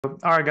All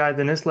right, guys,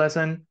 in this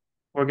lesson,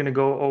 we're going to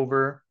go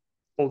over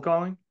cold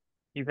calling.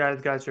 You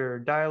guys got your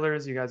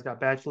dialers, you guys got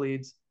batch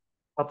leads,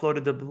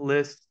 uploaded the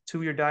list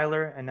to your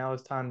dialer, and now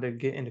it's time to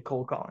get into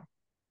cold calling.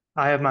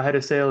 I have my head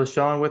of sales,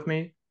 Sean, with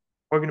me.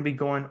 We're going to be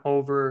going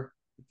over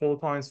the cold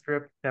calling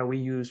script that we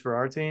use for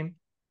our team.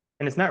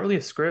 And it's not really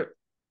a script,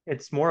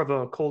 it's more of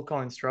a cold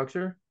calling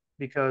structure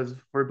because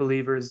we're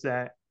believers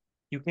that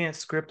you can't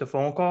script a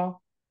phone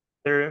call.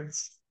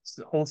 There's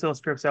wholesale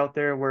scripts out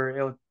there where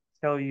it'll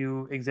tell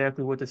you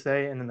exactly what to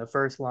say, and then the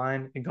first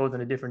line it goes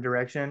in a different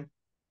direction,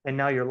 and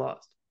now you're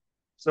lost.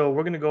 So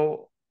we're going to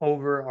go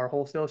over our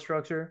wholesale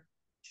structure.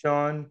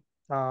 Sean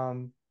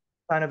kind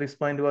of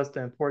explained to us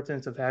the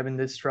importance of having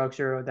this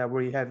structure that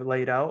we have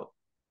laid out,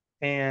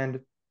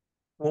 and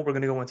what we're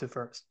going to go into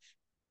first.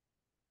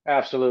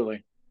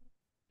 Absolutely.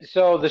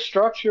 So the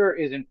structure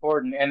is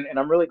important, and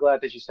I'm really glad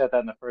that you said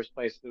that in the first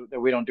place, that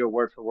we don't do a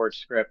word for word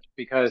script,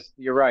 because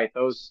you're right,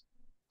 those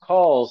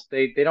calls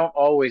they don't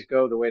always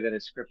go the way that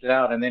it's scripted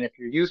out. And then if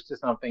you're used to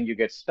something, you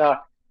get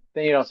stuck,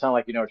 then you don't sound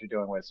like you know what you're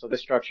doing with. So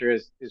this structure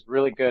is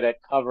really good at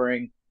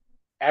covering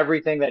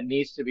everything that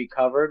needs to be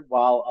covered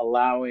while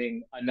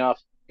allowing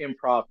enough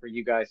improv for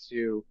you guys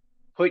to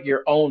put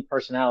your own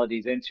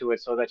personalities into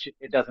it so that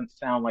it doesn't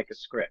sound like a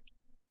script.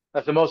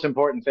 That's the most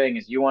important thing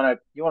is you want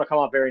to come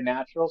off very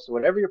natural. So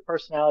whatever your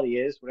personality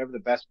is, whatever the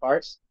best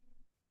parts,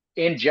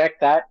 inject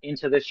that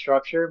into this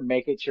structure,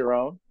 make it your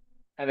own,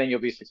 and then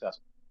you'll be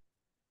successful.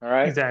 All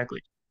right?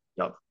 Exactly.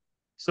 Yep.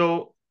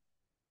 So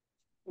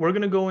we're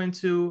going to go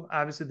into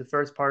obviously the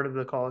first part of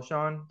the call,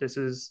 Sean. This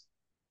is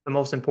the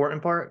most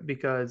important part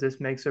because this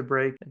makes or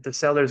break if the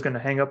seller is going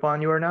to hang up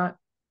on you or not,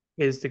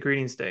 is the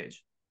greeting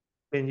stage.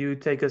 Can you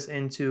take us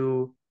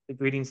into the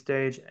greeting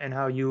stage and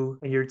how you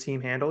and your team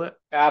handle it?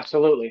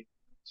 Absolutely.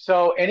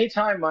 So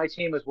anytime my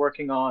team is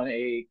working on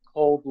a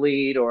cold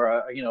lead or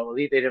a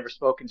lead they've never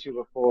spoken to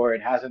before,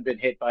 it hasn't been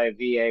hit by a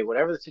VA,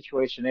 whatever the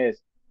situation is,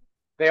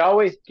 they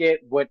always get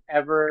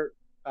whatever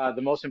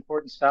the most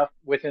important stuff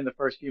within the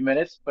first few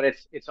minutes. But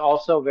it's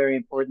also very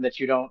important that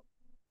you don't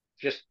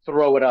just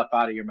throw it up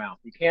out of your mouth.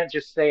 You can't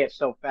just say it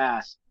so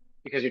fast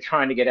because you're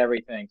trying to get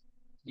everything.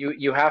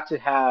 You have to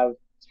have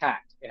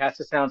tact. It has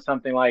to sound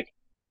something like,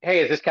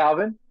 "Hey, is this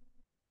Calvin?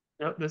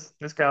 Yep,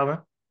 this Calvin.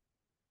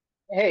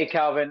 Hey,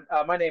 Calvin.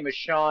 My name is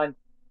Sean.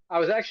 I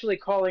was actually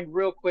calling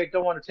real quick.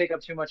 Don't want to take up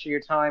too much of your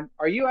time.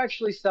 Are you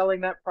actually selling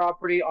that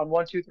property on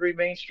 123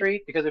 Main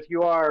Street? Because if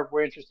you are,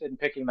 we're interested in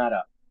picking that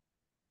up."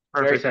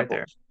 Very Perfect right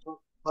there.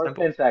 simple. First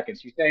Simple. 10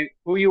 seconds. You say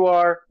who you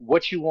are,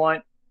 what you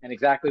want, and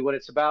exactly what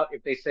it's about.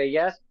 If they say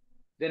yes,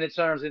 then it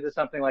turns into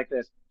something like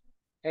this.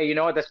 "Hey, you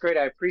know what? That's great.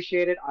 I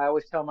appreciate it. I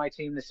always tell my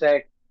team to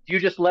say, if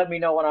you just let me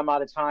know when I'm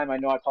out of time, I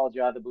know I called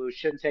you out of the blue. It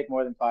shouldn't take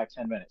more than 5,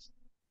 10 minutes."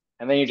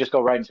 And then you just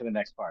go right into the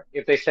next part.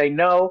 If they say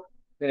no,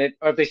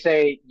 or if they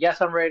say, yes,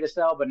 I'm ready to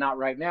sell, but not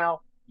right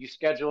now, you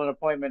schedule an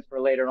appointment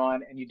for later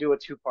on and you do a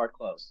two-part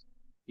close.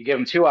 You give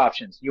them two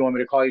options. You want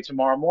me to call you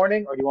tomorrow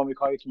morning or you want me to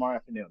call you tomorrow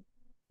afternoon?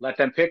 Let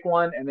them pick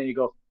one and then you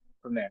go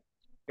from there.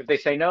 If they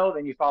say no,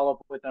 then you follow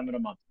up with them in a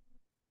month.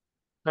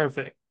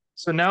 Perfect.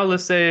 So now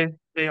let's say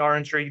they are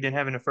intrigued in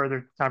having a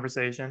further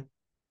conversation.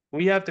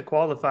 We have to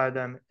qualify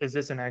them. Is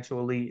this an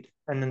actual lead?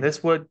 And then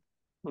this would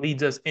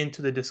leads us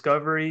into the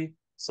discovery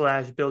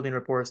slash building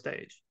rapport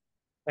stage.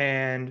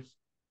 And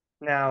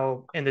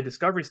now in the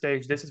discovery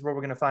stage, this is where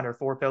we're going to find our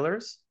four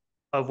pillars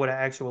of what an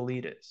actual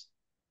lead is.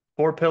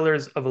 Four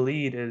pillars of a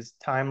lead is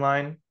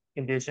timeline,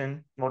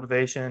 condition,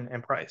 motivation,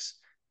 and price.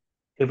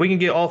 If we can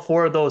get all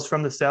four of those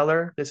from the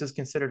seller, this is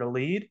considered a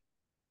lead.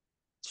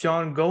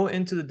 Sean, go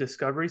into the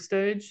discovery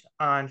stage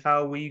on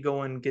how we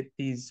go and get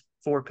these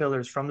four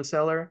pillars from the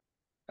seller.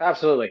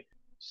 Absolutely.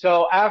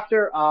 So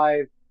after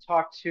I've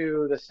talked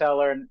to the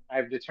seller and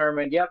I've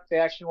determined, yep, they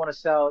actually want to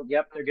sell.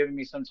 Yep, they're giving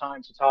me some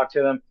time to talk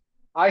to them.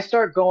 I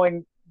start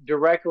going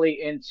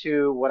directly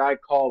into what I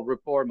call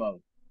rapport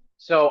mode.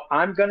 So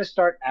I'm going to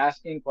start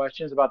asking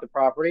questions about the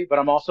property, but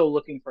I'm also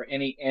looking for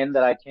any in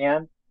that I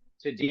can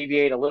to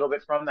deviate a little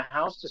bit from the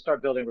house to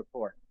start building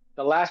rapport.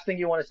 The last thing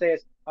you want to say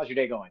is, "How's your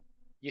day going?"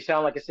 You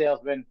sound like a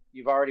salesman.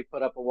 You've already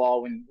put up a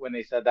wall when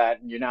they said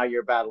that, and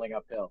you're battling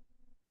uphill.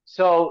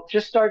 So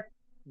just start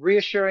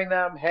reassuring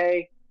them,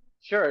 "Hey,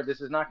 sure,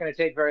 this is not going to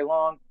take very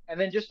long." And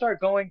then just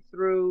start going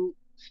through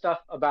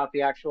stuff about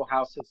the actual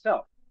house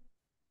itself.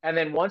 And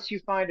then once you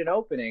find an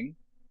opening,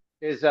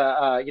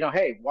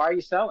 "Hey, why are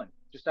you selling?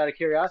 Just out of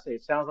curiosity.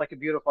 It sounds like a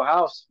beautiful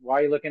house. Why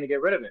are you looking to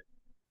get rid of it?"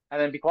 And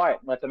then be quiet,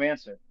 let them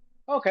answer.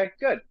 "Okay,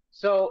 good.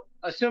 So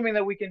assuming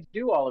that we can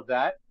do all of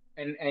that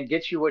and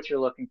get you what you're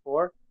looking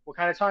for, what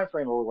kind of time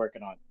frame are we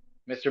working on?"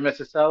 "Mr. and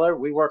Mrs. Seller,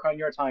 we work on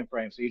your time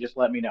frame, so you just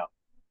let me know."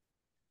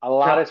 A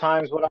lot Yeah. of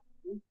times what I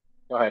do,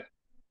 go ahead.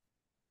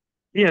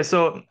 Yeah,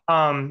 so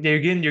yeah, you're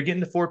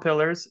getting the four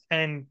pillars,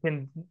 and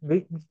can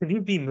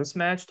you be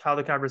mismatched how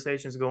the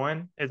conversation is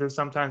going? Is there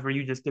sometimes where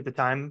you just get the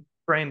time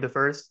frame, the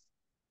first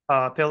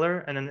pillar,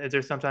 and then is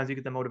there sometimes you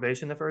get the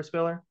motivation, the first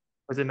pillar?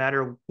 Does it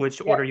matter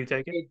which Yeah. order you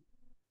take it?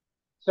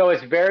 So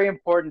it's very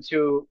important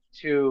to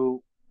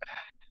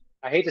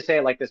I hate to say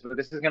it like this, but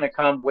this is going to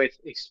come with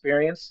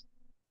experience.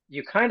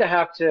 you kind of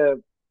have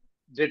to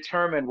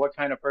determine what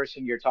kind of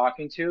person you're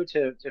talking to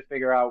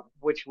figure out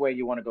which way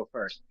you want to go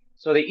first.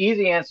 So the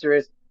easy answer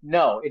is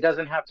no, it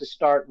doesn't have to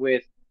start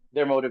with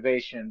their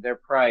motivation, their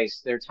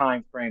price, their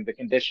time frame, the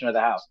condition of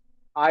the house.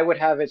 I would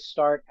have it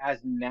start as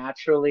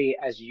naturally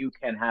as you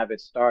can have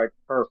it start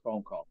per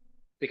phone call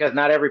because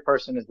not every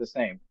person is the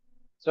same.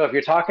 So if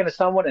you're talking to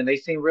someone and they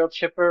seem real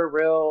chipper,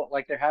 real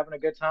like they're having a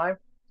good time,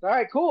 all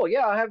right, cool.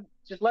 Yeah, I have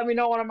just let me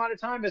know when I'm out of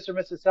time, Mr. and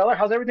Mrs. Seller.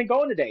 How's everything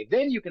going today?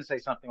 Then you can say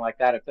something like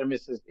that if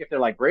they're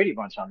like Brady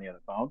Bunch on the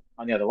other phone,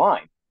 on the other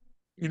line.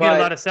 You get a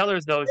lot But of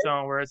sellers though,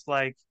 Sean, where it's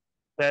like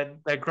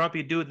that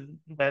grumpy dude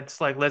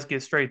that's like, let's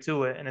get straight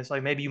to it, and it's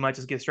like maybe you might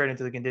just get straight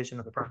into the condition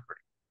of the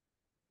property.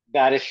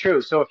 that is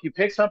true. So if you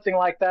pick something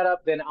like that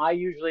up, then I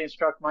usually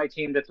instruct my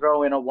team to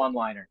throw in a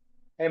one-liner.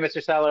 Hey,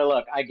 Mr. Seller,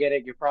 look, I get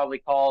it. You probably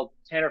called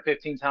 10 or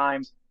 15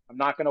 times. I'm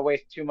not going to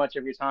waste too much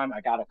of your time.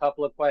 I got a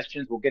couple of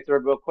questions. We'll get through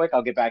it real quick.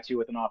 I'll get back to you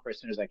with an offer as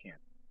soon as I can.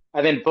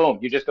 And then boom,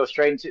 you just go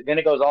straight into, then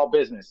it goes all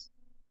business.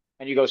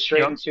 And you go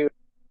straight Yep, into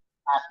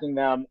asking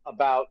them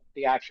about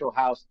the actual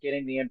house,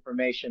 getting the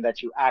information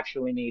that you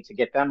actually need to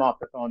get them off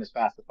the phone as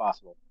fast as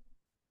possible.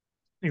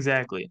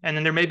 exactly. And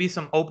then there may be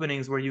some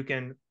openings where you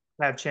can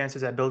have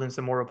chances at building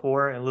some more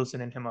rapport and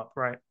loosening him up,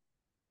 right?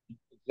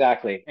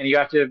 Exactly. And you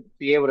have to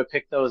be able to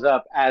pick those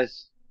up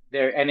as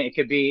there, and it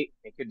could be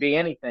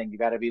anything. You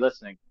got to be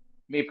listening.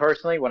 Me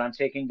personally, when I'm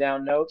taking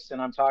down notes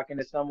and I'm talking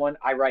to someone,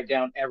 I write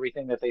down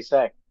everything that they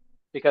say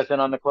because then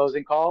on the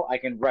closing call, I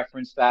can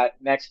reference that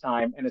next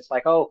time and it's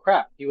like, "Oh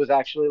crap, he was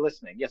actually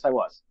listening." Yes, I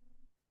was.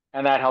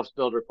 And that helps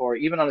build rapport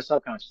even on a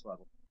subconscious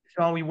level.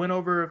 Sean, we went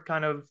over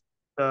kind of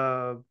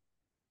the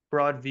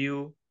broad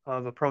view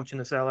of approaching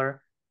the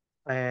seller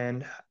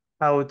and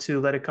how to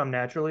let it come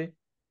naturally.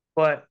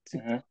 But to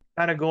Mhm.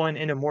 kind of going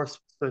into more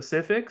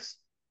specifics,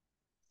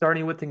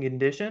 starting with the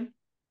condition,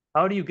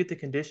 how do you get the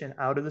condition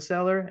out of the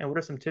seller? And what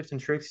are some tips and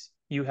tricks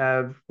you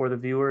have for the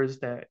viewers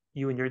that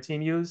you and your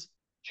team use?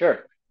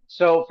 Sure.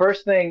 So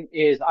first thing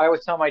is I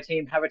always tell my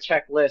team have a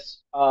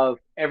checklist of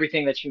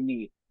everything that you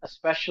need,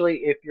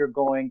 especially if you're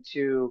going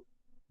to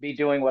be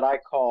doing what I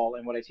call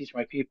and what I teach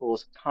my people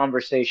is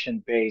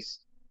conversation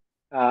based.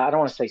 I don't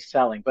want to say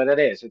selling, but it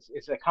is.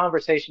 It's a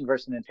conversation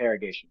versus an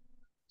interrogation.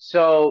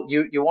 So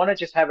you want to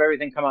just have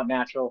everything come out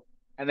natural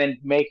and then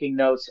making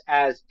notes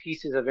as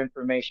pieces of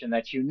information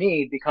that you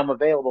need become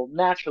available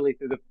naturally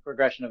through the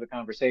progression of the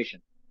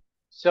conversation.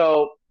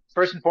 So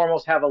first and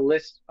foremost, have a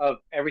list of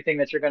everything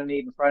that you're going to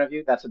need in front of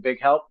you. That's a big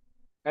help.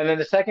 And then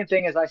the second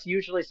thing is I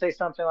usually say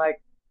something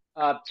like,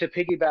 to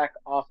piggyback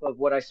off of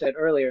what I said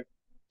earlier.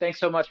 Thanks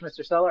so much,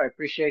 Mr. Seller. I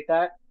appreciate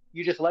that.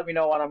 You just let me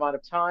know when I'm out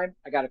of time.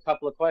 I got a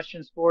couple of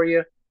questions for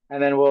you,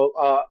 and then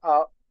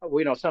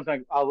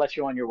something I'll let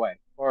you on your way,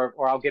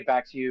 or I'll get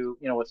back to you,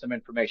 with some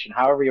information,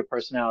 however your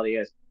personality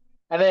is.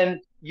 And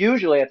then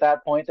usually at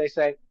that point they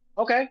say,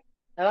 okay,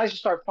 and I just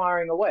start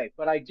firing away.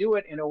 But I do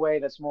it in a way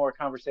that's more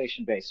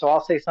conversation based. So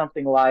I'll say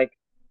something like,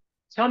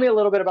 "Tell me a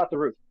little bit about the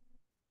roof."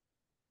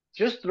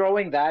 Just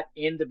throwing that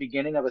in the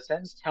beginning of a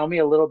sentence, "Tell me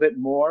a little bit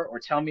more," or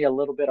 "Tell me a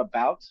little bit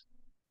about."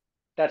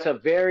 That's a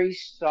very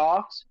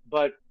soft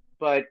but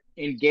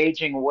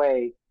engaging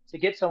way to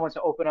get someone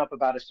to open up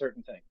about a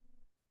certain thing.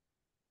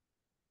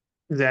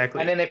 And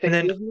Exactly. then if they And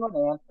then give you an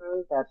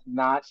answer that's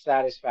not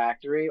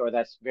satisfactory or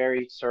that's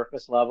very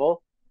surface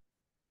level,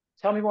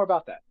 tell me more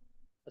about that.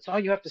 That's all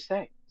you have to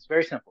say. It's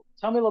very simple.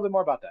 Tell me a little bit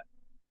more about that.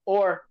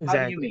 Or how do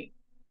you exactly. mean?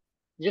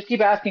 You just keep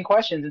asking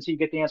questions until you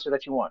get the answer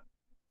that you want.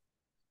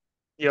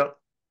 Yep.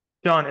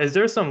 John, is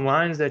there some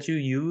lines that you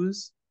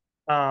use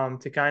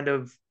to kind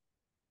of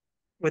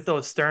with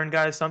those stern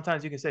guys?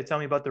 Sometimes you can say, "Tell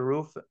me about the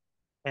roof,"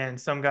 and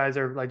some guys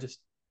are like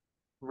just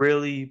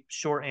really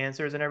short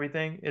answers and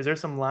everything. Is there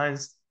some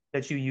lines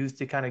that you use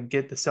to kind of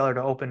get the seller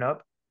to open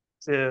up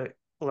to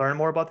learn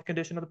more about the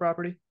condition of the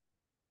property?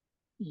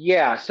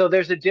 Yeah, so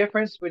there's a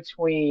difference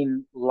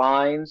between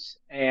lines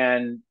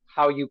and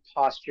how you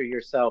posture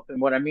yourself. And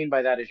what I mean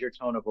by that is your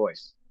tone of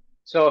voice.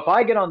 So if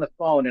I get on the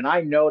phone and I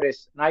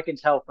notice, and I can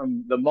tell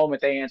from the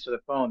moment they answer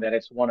the phone that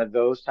it's one of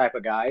those type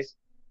of guys,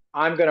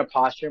 I'm going to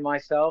posture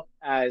myself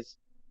as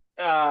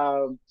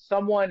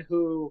someone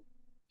who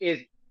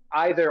is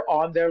either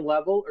on their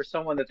level or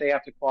someone that they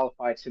have to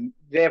qualify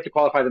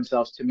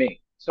themselves to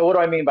me. So what do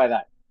I mean by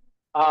that?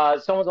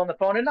 Someone's on the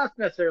phone and not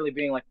necessarily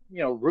being like,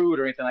 rude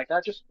or anything like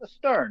that, just a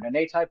stern, an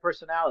A-type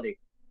personality.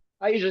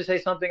 I usually say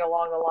something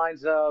along the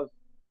lines of,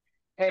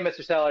 "Hey,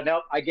 Mr. Seller,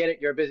 nope, I get it.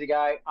 You're a busy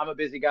guy. I'm a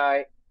busy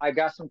guy. I've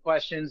got some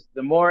questions.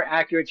 The more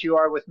accurate you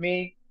are with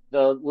me,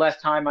 the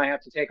less time I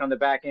have to take on the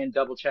back end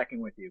double checking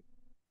with you.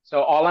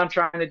 So all I'm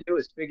trying to do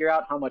is figure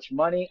out how much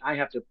money I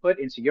have to put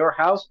into your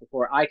house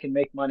before I can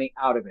make money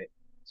out of it.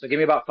 So give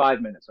me about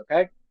 5 minutes,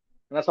 okay?" And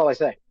that's all I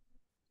say.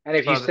 And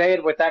if you Love it. say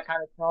it with that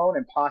kind of tone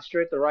and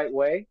posture it the right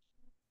way,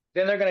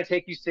 then they're going to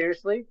take you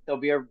seriously.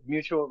 There'll be a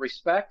mutual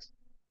respect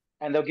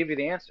and they'll give you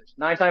the answers.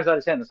 9 times out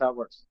of 10, that's how it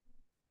works.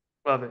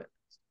 Love it.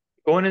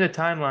 Going into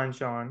timeline,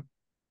 Sean.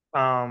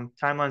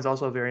 Timeline is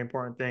also a very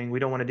important thing. We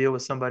don't want to deal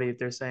with somebody if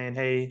they're saying,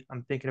 "Hey,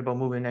 I'm thinking about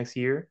moving next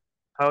year."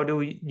 How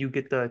do you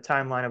get the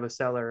timeline of a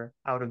seller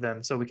out of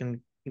them so we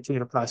can continue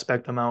to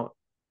prospect them out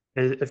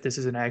if this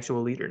is an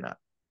actual lead or not?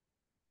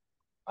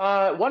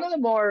 One of the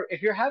more,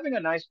 if you're having a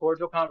nice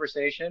cordial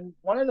conversation,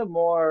 one of the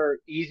more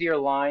easier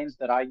lines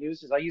that I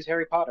use is I use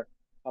Harry Potter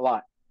a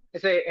lot. I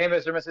say, hey,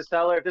 Mr. and Mrs.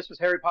 Seller, if this was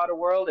Harry Potter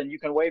world and you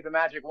can wave the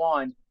magic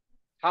wand,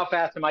 how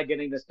fast am I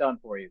getting this done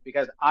for you?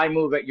 Because I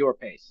move at your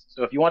pace.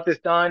 So if you want this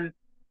done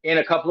in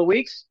a couple of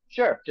weeks,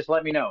 sure, just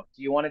let me know.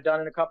 Do you want it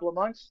done in a couple of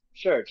months?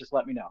 Sure, just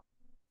let me know.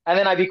 And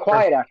then I be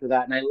quiet Perfect. after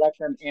that and I let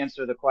them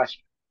answer the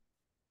question.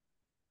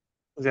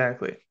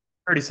 Exactly.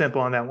 Pretty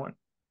simple on that one.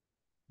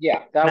 Yeah,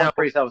 that Now, one's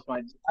pretty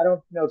self-explanatory. I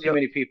don't know too yep.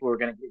 many people who are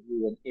going to give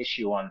you an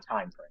issue on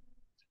time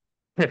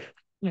frame.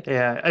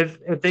 Yeah,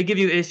 if they give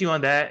you issue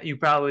on that, they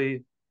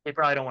probably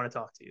don't want to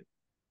talk to you.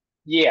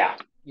 Yeah,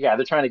 yeah,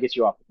 they're trying to get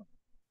you off the phone.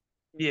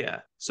 Yeah.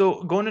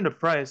 So going into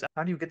price,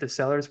 how do you get the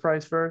seller's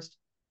price first?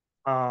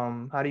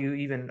 How do you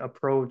even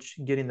approach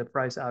getting the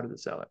price out of the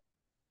seller?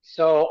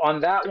 So on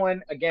that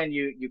one, again,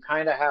 you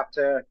kind of have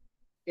to.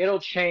 It'll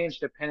change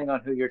depending on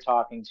who you're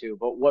talking to.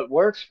 But what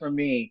works for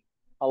me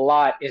a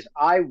lot is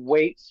I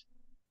wait.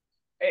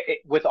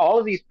 With all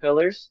of these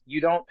pillars,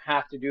 you don't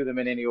have to do them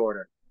in any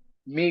order.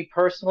 Me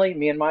personally,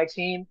 me and my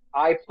team,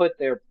 I put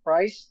their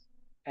price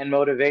and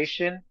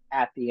motivation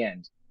at the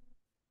end,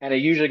 and it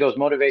usually goes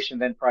motivation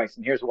then price.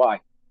 And here's why: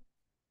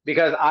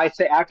 because I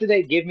say after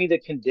they give me the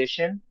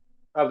condition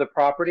of the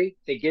property,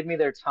 they give me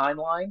their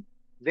timeline.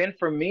 Then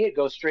for me, it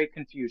goes straight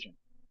confusion.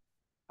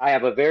 I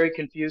have a very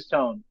confused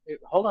tone.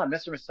 Hold on,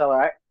 Mr.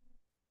 Marcella,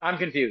 I'm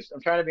confused.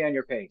 I'm trying to be on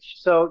your page.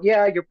 So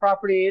yeah, your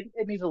property,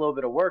 it needs a little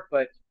bit of work,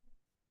 but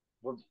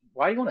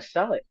why do you want to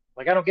sell it?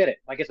 Like, I don't get it.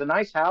 Like, it's a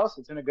nice house.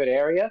 It's in a good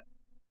area.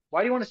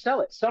 Why do you want to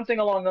sell it? Something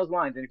along those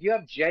lines. And if you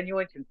have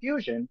genuine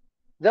confusion,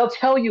 they'll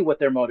tell you what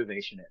their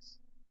motivation is.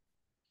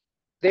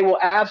 They will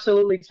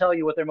absolutely tell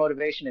you what their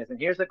motivation is. And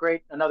here's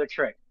another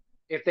trick.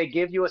 If they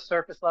give you a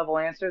surface level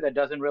answer that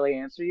doesn't really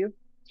answer you,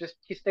 just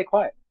stay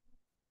quiet.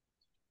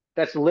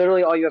 That's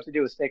literally all you have to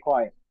do is stay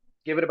quiet.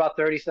 Give it about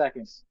 30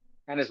 seconds.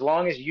 And as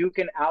long as you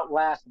can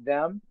outlast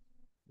them,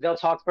 they'll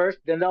talk first,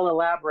 then they'll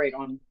elaborate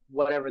on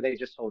whatever they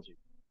just told you.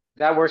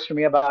 That works for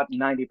me about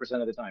 90%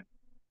 of the time.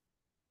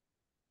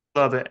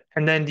 Love it.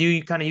 And then do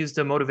you kind of use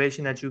the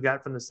motivation that you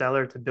got from the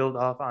seller to build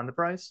off on the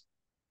price?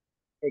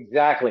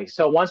 Exactly.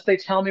 So once they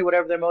tell me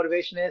whatever their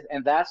motivation is,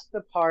 and that's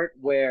the part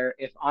where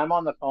if I'm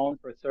on the phone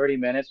for 30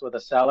 minutes with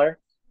a seller,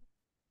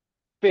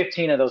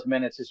 15 of those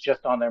minutes is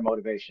just on their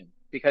motivation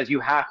because you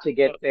have to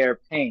get their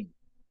pain.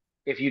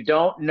 If you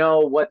don't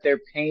know what their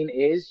pain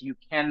is, you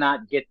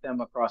cannot get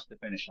them across the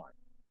finish line.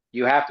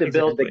 You have to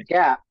build the Exactly.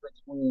 gap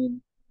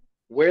between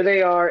where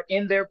they are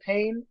in their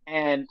pain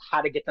and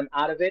how to get them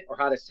out of it or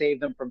how to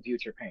save them from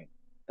future pain.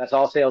 That's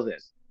all sales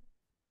is.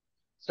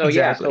 So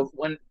yeah, Exactly.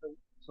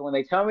 so when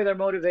they tell me their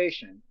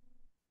motivation,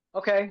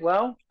 okay,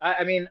 well,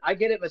 I mean, I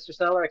get it, Mr.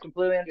 Seller. I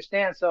completely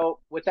understand. So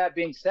with that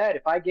being said,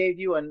 if I gave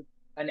you an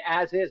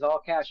as is all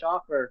cash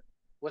offer,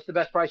 what's the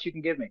best price you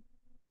can give me?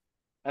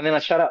 And then I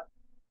shut up.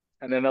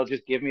 And then they'll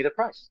just give me the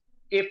price.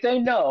 If they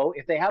know,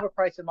 if they have a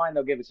price in mind,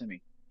 they'll give it to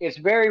me. It's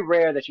very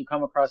rare that you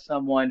come across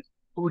someone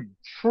who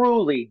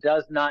truly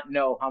does not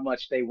know how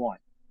much they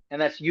want.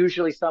 And that's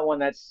usually someone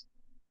that's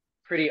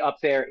pretty up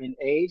there in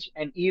age.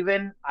 And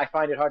even I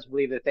find it hard to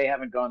believe that they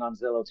haven't gone on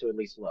Zillow to at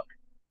least look.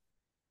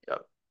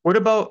 Yep. What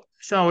about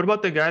Sean? What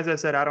about the guys that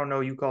said, "I don't know,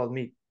 you called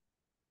me"?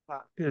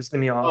 Just give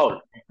me an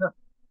Oh, offer.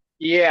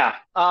 yeah.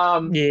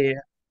 Yeah.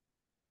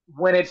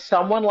 When it's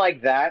someone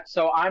like that,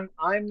 so I'm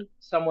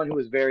someone who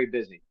is very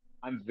busy.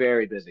 I'm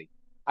very busy.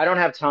 I don't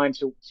have time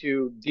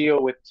to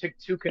deal with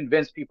to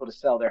convince people to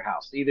sell their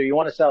house. Either you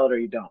want to sell it or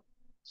you don't.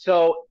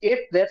 So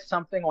if that's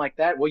something like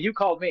that, well, you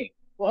called me.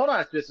 Well, hold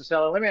on, Mr.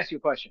 Seller. Let me ask you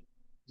a question.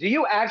 Do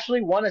you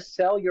actually want to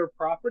sell your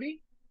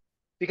property?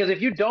 Because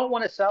if you don't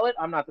want to sell it,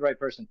 I'm not the right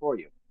person for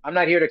you. I'm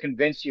not here to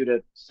convince you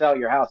to sell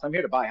your house. I'm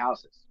here to buy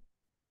houses.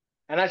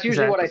 And that's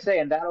usually what I Exactly. say.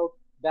 And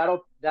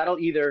that'll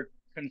either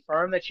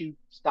confirm that you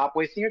stop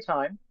wasting your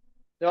time.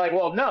 They're like,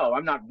 well, no,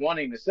 I'm not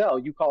wanting to sell.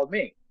 You called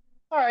me.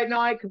 All right, no,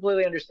 I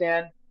completely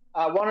understand.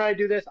 Why don't I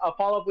do this? I'll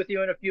follow up with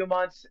you in a few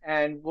months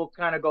and we'll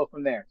kind of go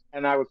from there.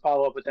 And I would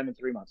follow up with them in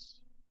 3 months.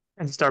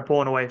 And start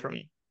pulling away from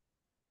you.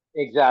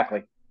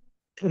 Exactly.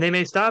 And they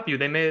may stop you.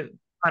 They may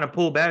kind of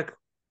pull back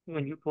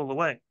when you pull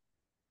away.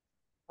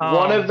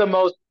 One of Um, the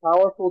most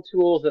powerful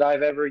tools that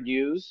I've ever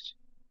used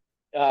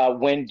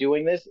when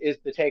doing this is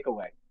the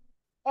takeaway.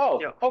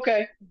 Oh, yeah,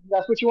 okay.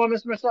 That's what you want,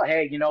 Mr. Marcel.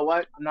 Hey, you know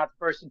what? I'm not the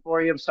person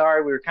for you. I'm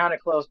sorry. We were kind of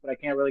close, but I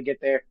can't really get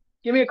there.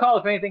 Give me a call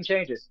if anything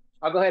changes.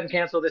 I'll go ahead and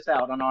cancel this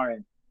out on our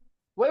end.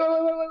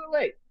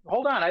 Wait.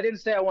 Hold on. I didn't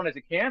say I wanted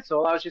to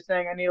cancel. I was just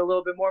saying I need a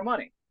little bit more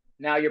money.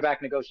 Now you're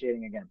back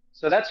negotiating again.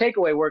 So that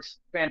takeaway works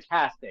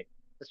fantastic,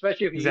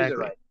 especially if you use it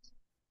exactly. right.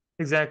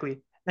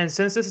 Exactly. And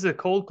since this is a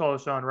cold call,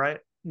 Sean, right?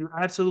 You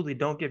absolutely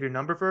don't give your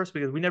number first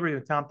because we never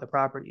even comped the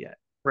property yet,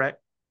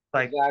 correct?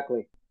 Like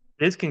Exactly.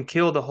 this can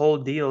kill the whole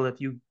deal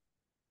if you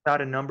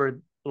got a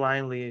number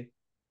blindly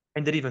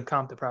and didn't even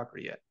comp the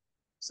property yet.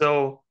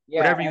 So Yeah,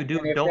 whatever you do,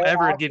 and if don't they're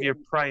ever give your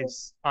asking for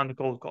price on the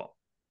cold call.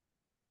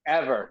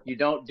 Ever. You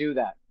don't do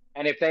that.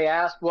 And if they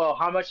ask, well,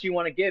 how much do you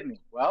want to give me?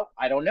 Well,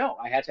 I don't know.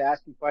 I had to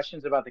ask you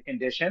questions about the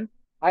condition.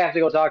 I have to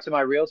go talk to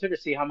my realtor to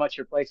see how much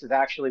your place is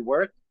actually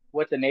worth,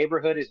 what the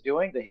neighborhood is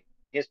doing, the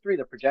history,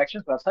 the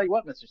projections. But I'll tell you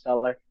what, Mr.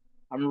 Seller,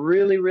 I'm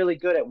really, really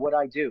good at what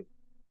I do.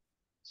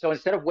 So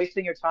instead of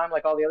wasting your time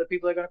like all the other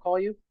people are going to call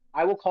you,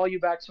 I will call you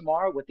back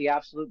tomorrow with the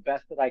absolute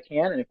best that I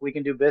can. And if we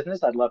can do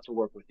business, I'd love to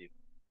work with you.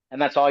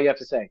 And that's all you have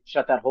to say.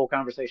 Shut that whole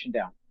conversation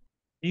down.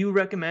 Do you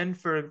recommend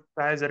for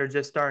guys that are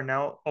just starting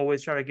out,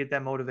 always try to get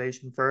that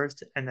motivation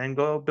first and then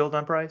go build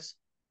on price?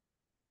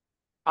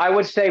 I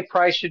would say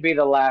price should be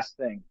the last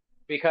thing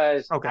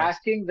because Okay.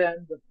 asking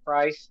them the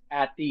price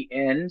at the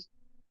end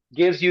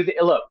gives you the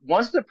look.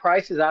 Once the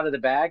price is out of the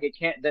bag, it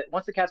can't. That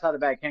once the cat's out of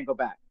the bag, it can't go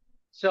back.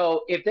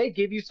 So if they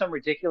give you some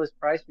ridiculous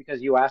price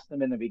because you asked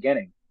them in the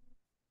beginning,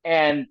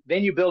 and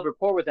then you build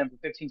rapport with them for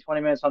 15,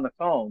 20 minutes on the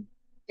phone,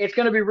 it's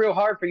going to be real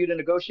hard for you to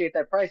negotiate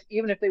that price,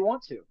 even if they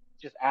want to.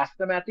 Just ask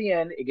them at the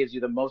end. It gives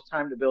you the most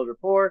time to build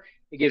rapport.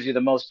 It gives you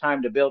the most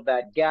time to build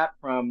that gap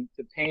from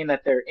the pain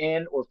that they're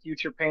in or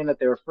future pain that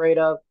they're afraid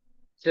of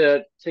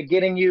to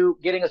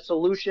getting a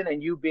solution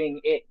and you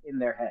being it in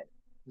their head.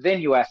 Then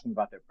you ask them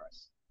about their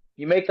price.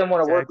 You make them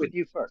want to work with Exactly.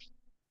 you first.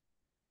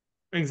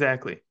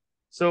 Exactly.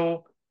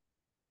 So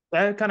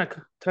that kind of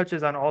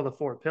touches on all the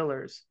four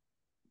pillars.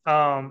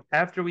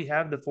 After we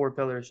have the four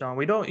pillars, Sean,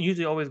 we don't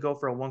usually always go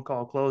for a one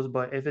call close,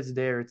 but if it's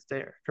there, it's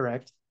there,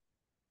 correct?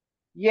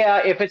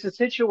 Yeah, if it's a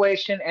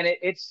situation and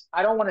it's,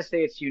 I don't want to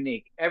say it's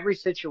unique. Every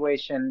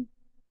situation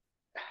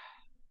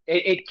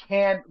it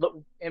can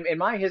look in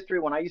my history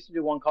when I used to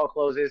do one call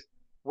closes,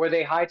 were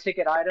they high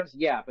ticket items?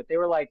 Yeah, but they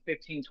were like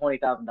 15,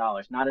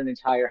 $20,000, not an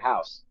entire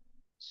house. Uh,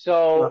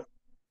 So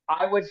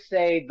I would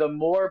say the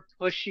more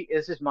pushy,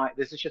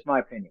 this is just my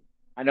opinion.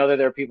 I know that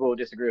there are people who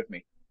disagree with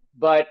me,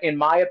 but in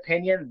my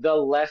opinion, the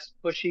less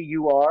pushy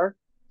you are,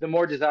 the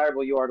more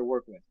desirable you are to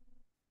work with.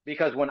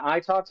 Because when I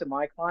talk to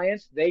my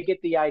clients, they get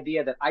the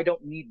idea that I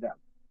don't need them.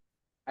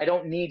 I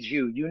don't need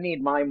you. You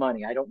need my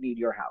money. I don't need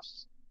your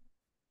house.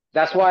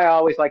 That's why I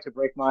always like to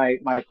break my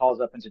calls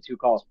up into two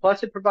calls.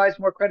 Plus, it provides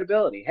more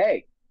credibility.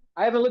 Hey,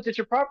 I haven't looked at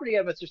your property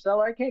yet, Mr.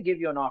 Seller. I can't give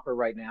you an offer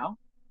right now.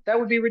 That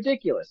would be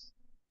ridiculous.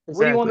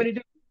 What do you want me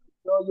exactly.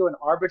 to do? Show you an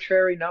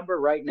arbitrary number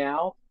right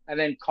now and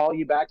then call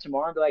you back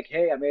tomorrow and be like,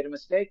 "Hey, I made a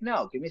mistake."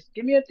 No, give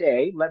me a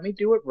day. Let me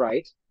do it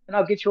right, and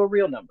I'll get you a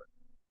real number.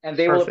 And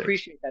they will Perfect.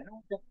 appreciate that.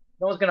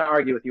 No one's gonna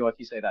argue with you if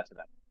you say that to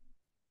them.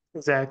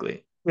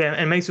 Exactly. Yeah,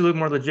 and it makes you look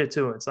more legit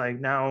too. It's like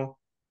now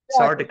it's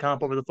hard to Exactly.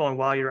 comp over the phone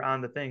while you're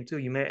on the thing too.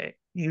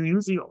 You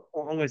usually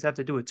always have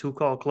to do a two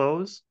call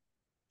close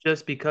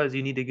just because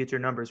you need to get your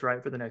numbers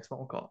right for the next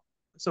phone call.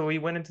 So we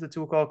went into the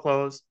two call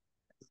close.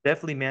 It's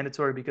definitely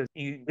mandatory because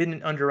you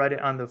didn't underwrite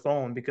it on the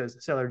phone because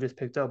the seller just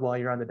picked up while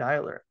you're on the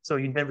dialer. So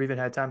you never even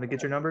had time to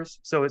get your numbers.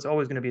 So it's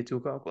always going to be a two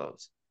call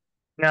close.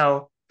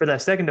 Now, for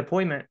that second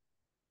appointment,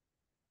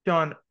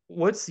 John,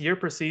 what's your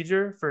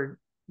procedure for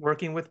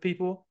working with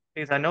people?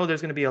 Because I know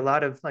there's going to be a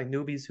lot of like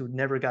newbies who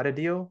never got a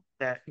deal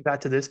that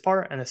got to this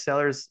part and the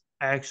seller's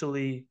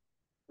actually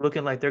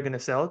looking like they're going to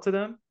sell it to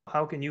them.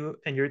 How can you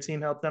and your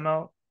team help them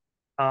out?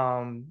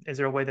 Is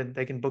there a way that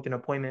they can book an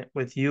appointment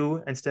with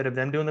you instead of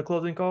them doing the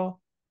closing call?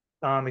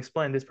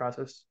 Explain this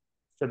process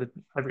to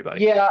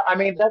everybody. Yeah, I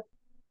mean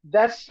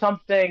that's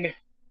something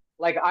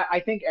like I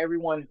think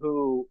everyone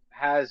who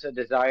has a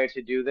desire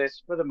to do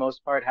this, for the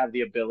most part, have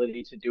the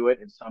ability to do it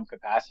in some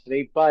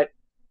capacity. But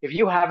if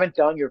you haven't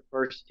done your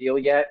first deal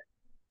yet,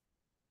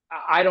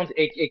 I don't.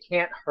 It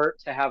can't hurt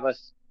to have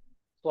us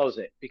close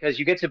it because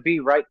you get to be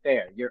right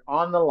there. You're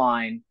on the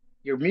line.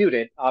 You're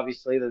muted.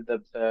 Obviously,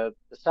 the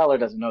seller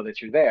doesn't know that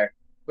you're there,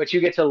 but you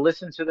get to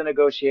listen to the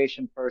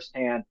negotiation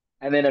firsthand.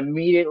 And then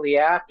immediately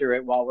after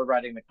it, while we're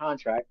writing the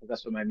contract, because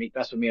that's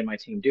what me and my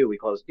team do. We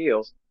close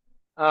deals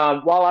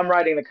while I'm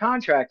writing the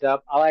contract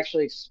up, I'll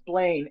actually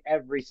explain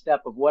every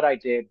step of what I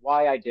did,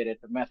 why I did it,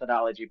 the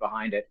methodology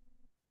behind it.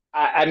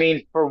 I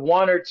mean, for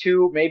one or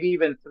two, maybe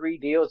even three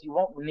deals, you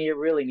won't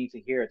really need to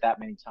hear it that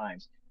many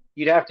times.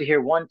 You'd have to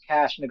hear one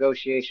cash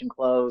negotiation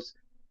close,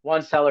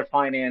 one seller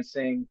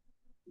financing,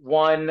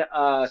 one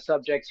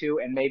subject to,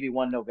 and maybe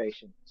one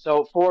novation.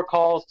 So four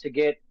calls to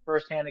get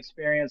firsthand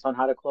experience on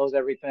how to close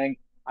everything,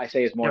 I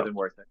say is more Yep. than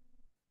worth it.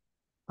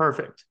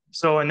 Perfect.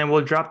 So, and then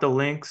we'll drop the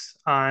links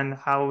on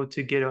how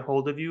to get a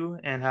hold of you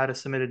and how to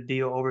submit a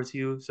deal over to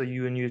you so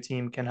you and your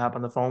team can hop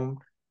on the phone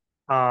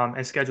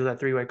and schedule that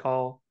three-way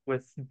call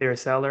with their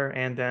seller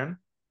and them.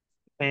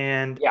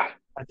 And Yeah.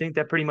 I think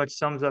that pretty much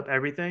sums up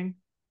everything.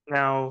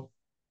 Now,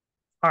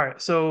 all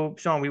right. So,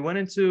 Sean, we went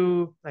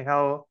into like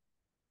how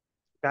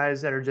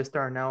guys that are just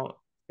starting out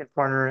can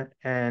partner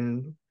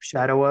and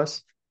shadow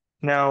us.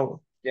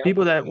 Now, Yep.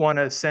 people that want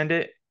to send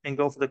it and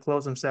go for the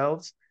close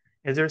themselves,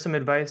 is there some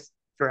advice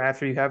for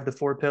after you have the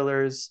four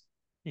pillars,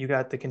 you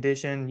got the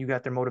condition, you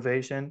got their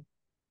motivation?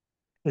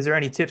 Is there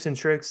any tips and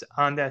tricks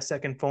on that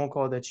second phone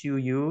call that you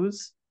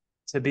use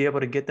to be able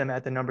to get them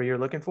at the number you're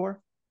looking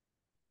for?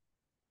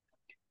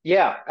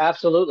 Yeah,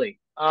 absolutely.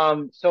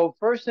 So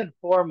first and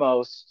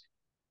foremost,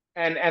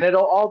 and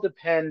it'll all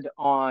depend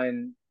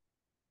on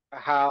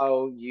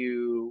how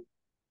you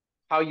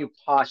how you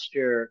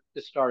posture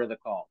the start of the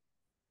call.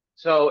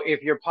 So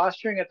if you're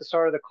posturing at the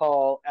start of the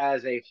call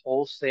as a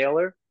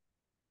wholesaler,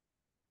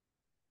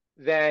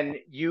 then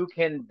you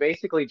can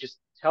basically just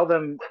tell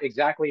them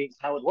exactly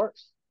how it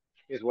works,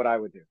 is what I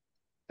would do.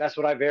 That's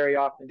what I very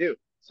often do.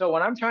 So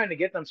when I'm trying to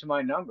get them to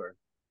my number,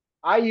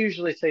 I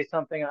usually say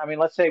something. I mean,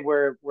 let's say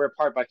we're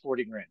apart by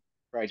 40 grand,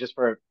 right? Just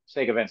for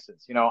sake of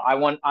instance, I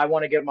want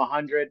to give them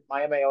 100.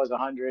 My MAO is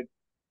 100,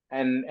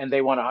 and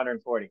they want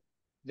 140.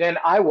 Then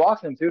I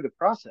walk them through the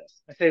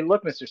process. I say,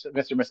 look, Mr.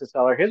 Mrs.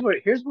 Seller,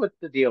 here's what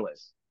the deal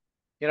is.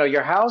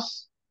 Your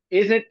house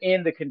isn't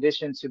in the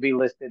condition to be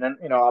listed,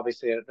 and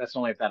obviously that's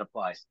only if that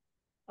applies.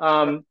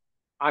 Um,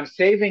 I'm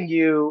saving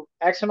you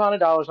X amount of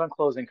dollars on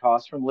closing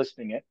costs from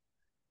listing it.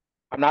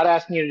 I'm not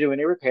asking you to do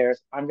any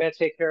repairs. I'm going to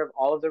take care of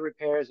all of the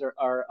repairs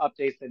or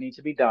updates that need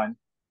to be done.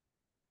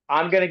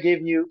 I'm going to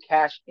give you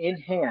cash in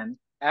hand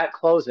at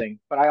closing,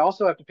 but I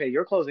also have to pay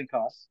your closing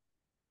costs.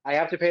 I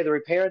have to pay the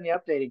repair and the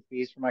updating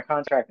fees for my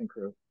contracting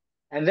crew.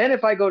 And then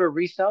if I go to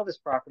resell this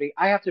property,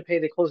 I have to pay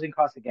the closing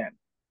costs again.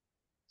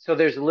 So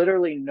there's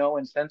literally no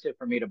incentive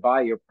for me to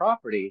buy your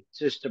property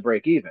just to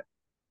break even.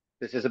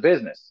 This is a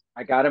business.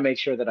 I got to make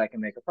sure that I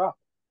can make a profit.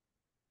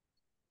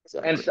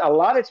 And Exactly. a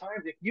lot of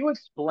times, if you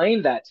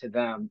explain that to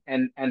them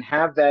and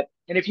have that,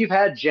 and if you've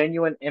had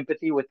genuine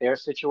empathy with their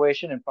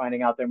situation and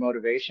finding out their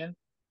motivation,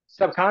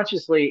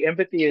 subconsciously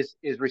empathy is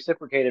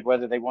reciprocated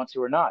whether they want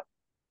to or not.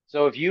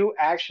 So if you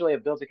actually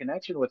have built a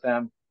connection with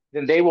them,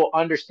 then they will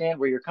understand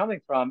where you're coming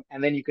from,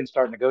 and then you can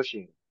start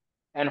negotiating.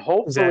 And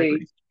hopefully,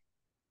 Exactly.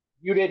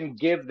 you didn't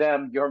give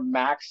them your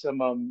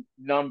maximum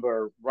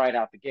number right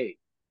out the gate.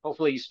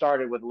 Hopefully, you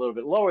started with a little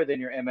bit lower than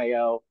your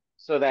MAO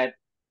so that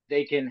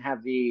they can have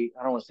I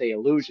don't want to say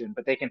illusion,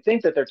 but they can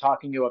think that they're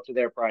talking you up to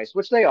their price,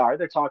 which they are.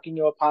 They're talking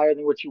you up higher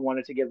than what you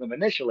wanted to give them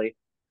initially,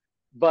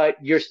 but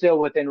you're still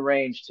within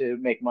range to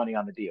make money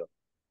on the deal.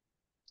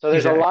 So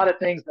there's a lot Exactly. of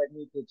things that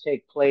need to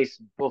take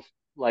place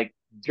like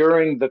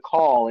during the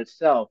call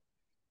itself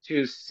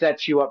to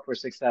set you up for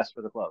success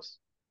for the close.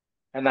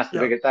 And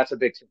Yep. that's a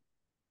big thing.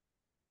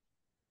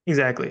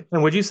 Exactly.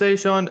 And would you say,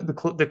 Sean,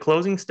 the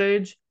closing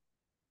stage?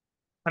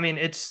 I mean,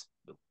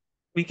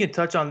 we could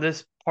touch on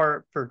this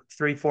part for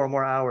 3, 4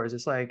 more hours.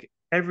 It's like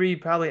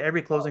probably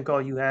every closing Oh,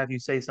 call you have, you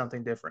say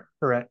something different,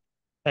 correct?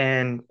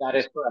 And that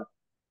is correct.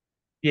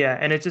 yeah,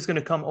 and it's just going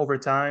to come over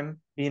time,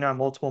 being on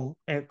multiple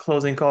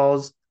closing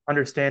calls,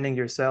 understanding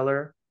your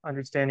seller,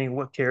 understanding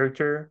what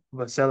character of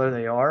a seller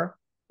they are,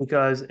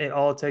 because it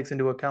all takes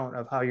into account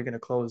of how you're going to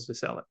close the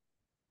seller.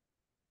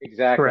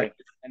 Exactly.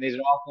 Correct. And these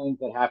are all things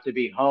that have to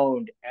be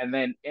honed and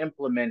then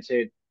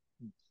implemented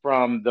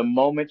from the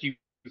moment you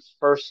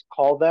first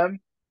call them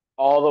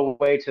all the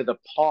way to the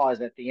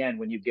pause at the end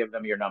when you give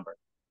them your number.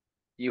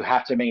 You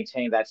have to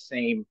maintain Yep. that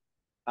same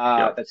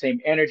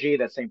energy,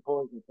 that same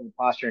pose, that same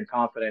posture and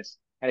confidence.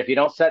 And if you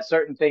don't set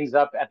certain things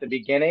up at the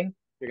beginning,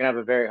 you're gonna have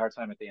a very hard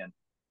time at the end.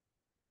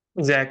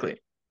 Exactly.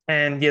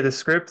 And yeah, the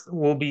script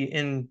will be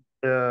in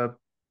the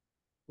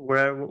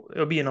where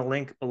it'll be in a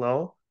link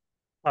below.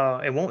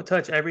 It won't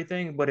touch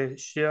everything, but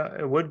it's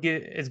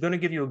going to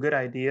give you a good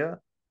idea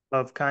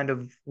of kind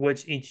of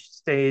which each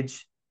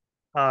stage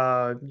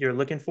you're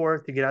looking for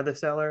to get out of the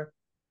seller.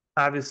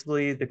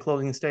 Obviously, the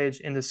closing stage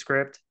in the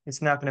script,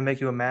 it's not going to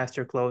make you a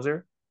master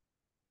closer.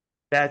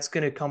 That's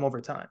going to come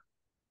over time.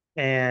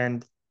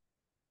 And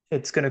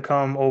it's going to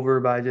come over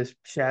by just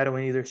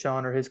shadowing either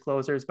Sean or his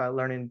closers by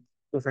learning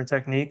different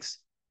techniques.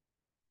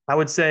 I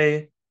would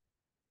say,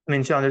 I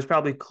mean, Sean, there's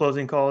probably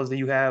closing calls that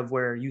you have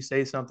where you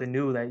say something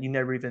new that you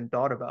never even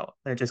thought about,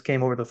 and it just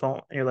came over the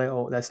phone, and you're like,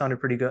 "Oh, that sounded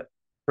pretty good."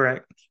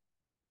 Correct?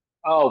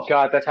 Oh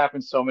God, that's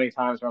happened so many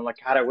times where I'm like,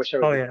 God, I wish I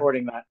was Oh yeah,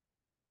 recording that.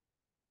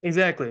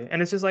 exactly.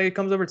 And it's just like it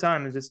comes over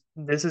time. It's just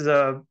this is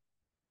a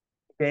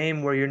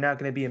game where you're not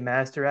going to be a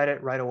master at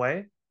it right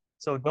away,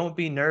 so don't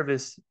be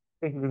nervous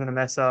thinking you're going to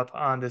mess up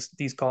on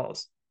these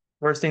calls.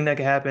 Worst thing that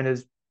could happen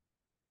is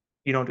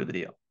you don't do the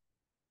deal.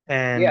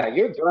 Yeah, And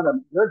you're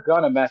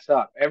gonna mess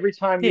up every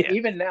time yeah,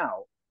 even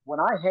now. When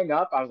I hang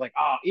up, I was like,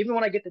 oh, even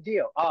when I get the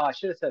deal, oh, I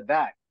should have said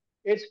that.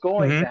 It's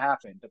going to hmm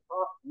happen.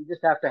 You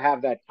just have to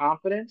have that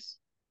confidence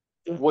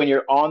when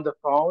you're on the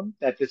phone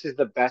that this is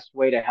the best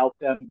way to help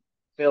them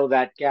fill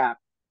that gap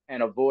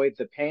and avoid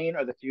the pain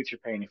or the future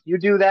pain. If you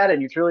do that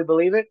and you truly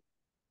believe it,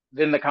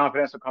 then the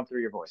confidence will come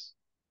through your voice.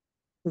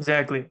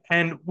 exactly.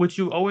 And what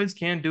you always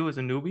can do as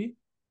a newbie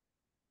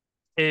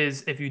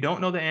is if you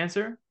don't know the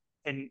answer,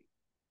 and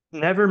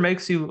never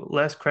makes you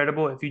less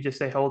credible if you just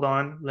say, hold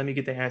on, let me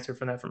get the answer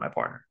from that from my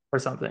partner or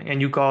something.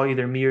 And you call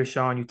either me or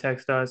Sean, you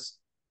text us,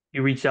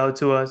 you reach out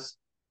to us.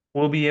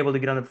 We'll be able to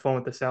get on the phone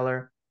with the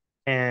seller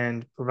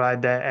and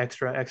provide that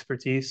extra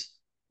expertise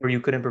where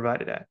you couldn't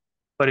provide it at.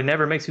 But it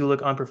never makes you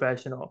look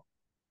unprofessional.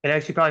 It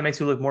actually probably makes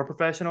you look more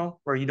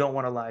professional where you don't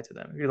want to lie to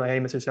them. You're like, hey,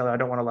 Mr. Seller, I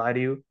don't want to lie to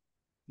you.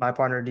 My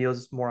partner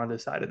deals more on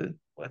this side of the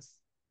with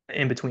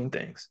in between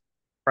things.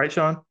 Right,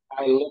 Sean?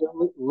 I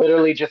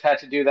literally just had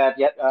to do that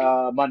yet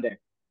Monday.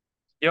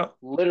 Yep,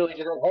 Literally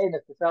just like, hey,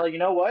 Mr. Seller, you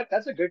know what?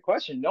 That's a good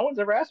question. No one's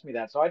ever asked me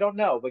that, so I don't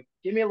know. But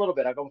give me a little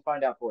bit. I'll go and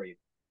find out for you.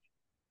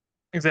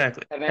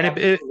 exactly. And then And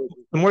absolutely,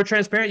 the more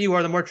transparent you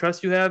are, the more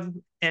trust you have,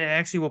 and it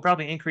actually will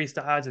probably increase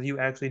the odds of you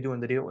actually doing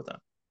the deal with them.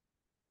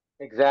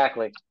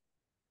 exactly.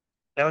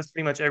 That was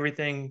pretty much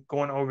everything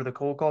going over the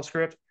cold call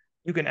script.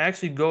 You can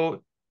actually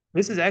go,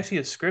 this is actually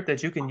a script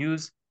that you can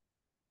use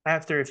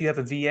after if you have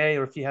a VA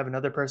or if you have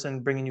another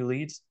person bringing you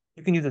leads.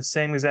 You can use the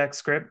same exact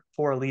script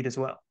for a lead as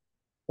well.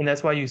 And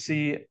that's why you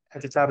see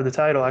at the top of the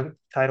title, I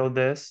titled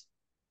this,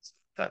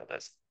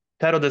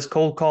 titled this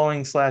cold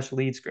calling slash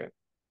lead script.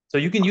 So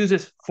you can use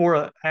this for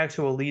an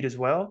actual lead as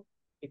well,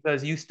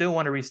 because you still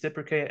want to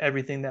reciprocate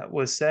everything that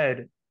was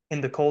said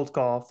in the cold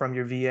call from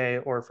your VA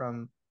or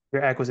from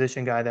your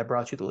acquisition guy that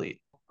brought you the lead.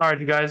 All right,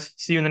 you guys,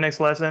 see you in the next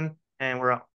lesson, and we're out.